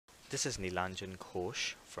This is Nilanjan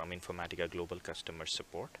Ghosh from Informatica Global Customer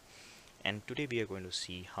Support, and today we are going to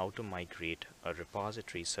see how to migrate a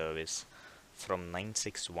repository service from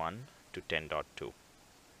 9.6.1 to 10.2.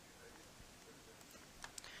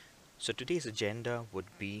 So today's agenda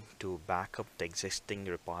would be to back up the existing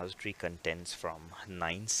repository contents from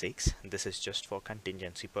 9.6. This is just for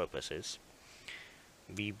contingency purposes.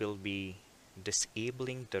 We will be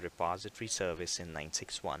disabling the repository service in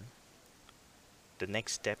 9.6.1. The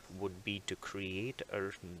next step would be to create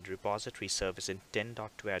a repository service in 10.2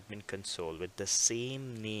 admin console with the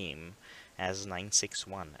same name as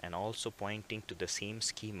 9.6.1 and also pointing to the same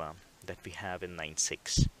schema that we have in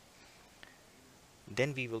 9.6.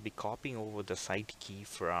 Then we will be copying over the siteKey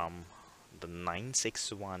from the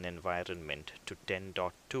 9.6.1 environment to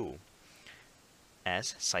 10.2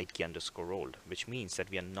 as siteKey_old, which means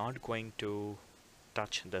that we are not going to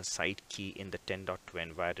touch the siteKey in the 10.2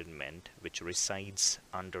 environment, which resides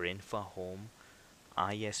under info-home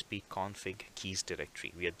ISP config keys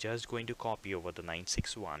directory. We are just going to copy over the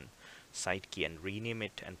 9.6.1 siteKey and rename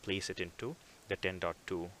it and place it into the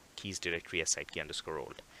 10.2 keys directory as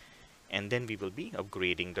siteKey_old. And then we will be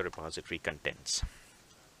upgrading the repository contents.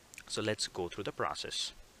 So let's go through the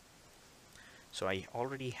process. So I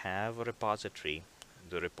already have a repository,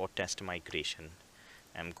 the report test migration.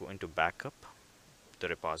 I'm going to back up the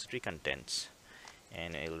repository contents,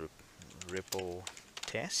 and I'll repo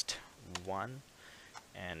test 1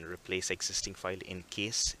 and replace existing file in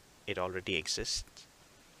case it already exists,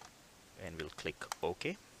 and we'll click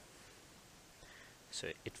OK. So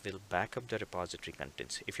it will back up the repository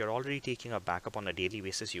contents. If you're already taking a backup on a daily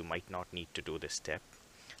basis, you might not need to do this step.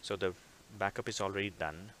 So the backup is already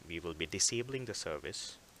done. We will be disabling the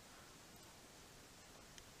service.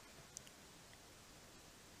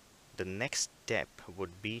 The next step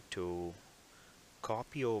would be to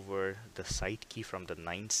copy over the siteKey from the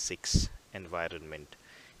 9.6 environment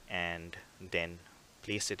and then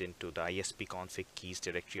place it into the ISP config keys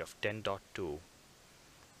directory of 10.2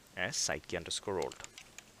 as siteKey_old.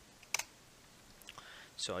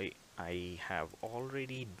 So I have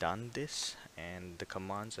already done this and the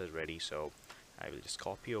commands are ready, so I will just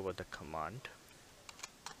copy over the command.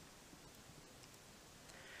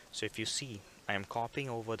 So if you see, I am copying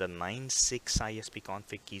over the 9.6 ISP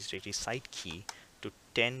config keys directory siteKey to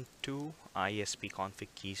 10.2 ISP config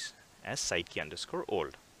keys as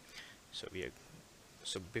siteKey_old.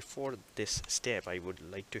 So before this step, I would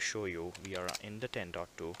like to show you we are in the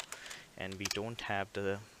 10.2 and we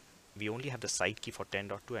only have the siteKey for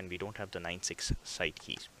 10.2 and we don't have the 9.6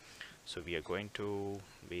 siteKeys. So we are going to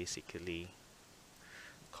basically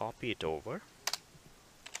copy it over.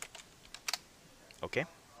 Okay.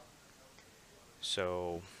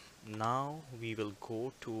 So now we will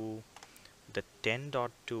go to the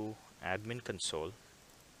 10.2 admin console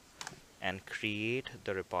and create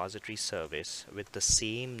the repository service with the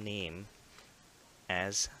same name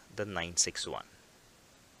as the 9.6.1.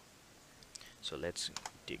 So let's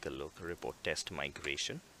take a look. Report test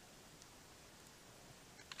migration.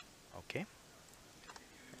 Okay.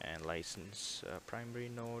 And license primary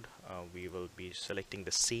node. We will be selecting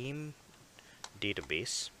the same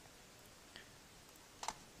database,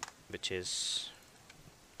 which is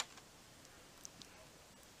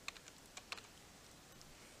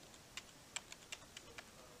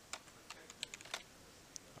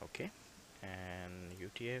okay, and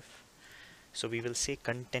UTF. So we will say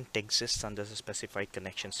content exists under the specified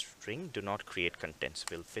connection string. Do not create contents.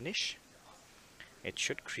 We'll finish. It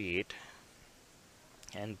should create,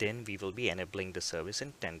 and then we will be enabling the service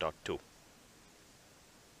in 10.2.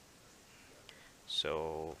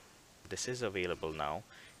 So this is available now,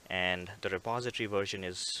 and the repository version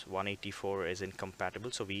is 184 is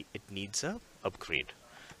incompatible, so it needs a upgrade.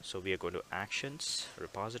 So we are going to actions,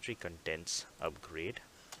 repository contents, upgrade.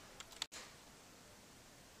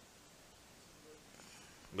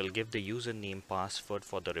 We'll give the username password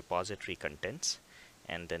for the repository contents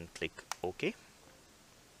and then click OK.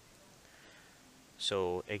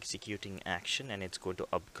 So executing action, and it's going to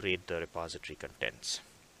upgrade the repository contents.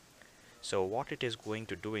 So what it is going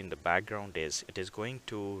to do in the background is it is going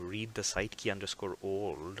to read the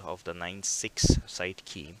siteKey_old of the 9.6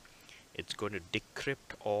 siteKey. It's going to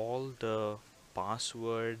decrypt all the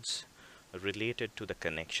passwords related to the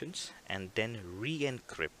connections and then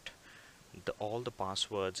re-encrypt all the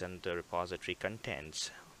passwords and the repository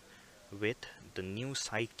contents with the new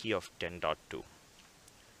siteKey of 10.2.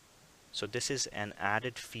 So this is an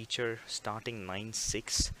added feature starting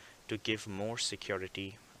 9.6 to give more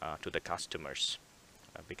security to the customers,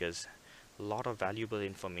 because a lot of valuable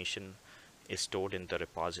information is stored in the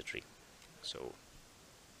repository. So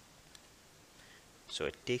So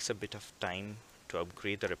it takes a bit of time to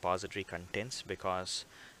upgrade the repository contents because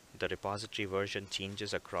the repository version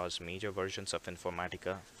changes across major versions of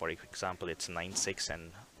Informatica. For example, it's 9.6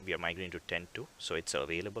 and we are migrating to 10.2, so it's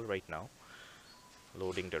available right now.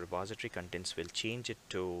 Loading the repository contents will change it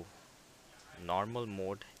to normal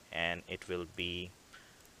mode and it will be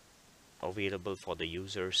available for the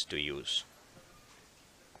users to use.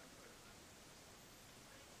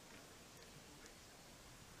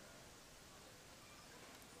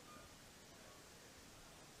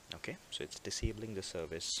 Okay, so it's disabling the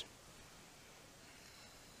service.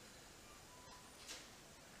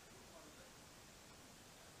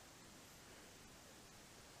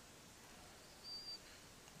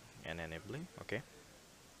 And enabling, okay.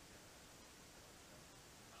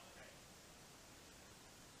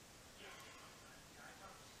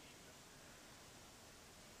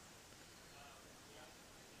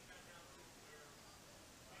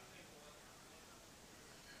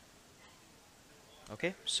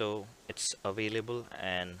 Okay, so it's available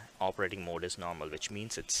and operating mode is normal, which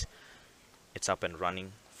means it's up and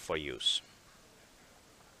running for use.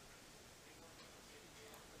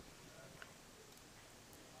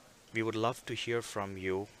 We would love to hear from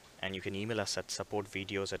you, and you can email us at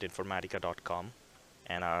supportvideos@informatica.com,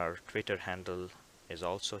 and our Twitter handle is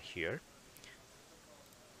also here.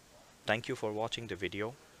 Thank you for watching the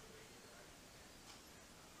video.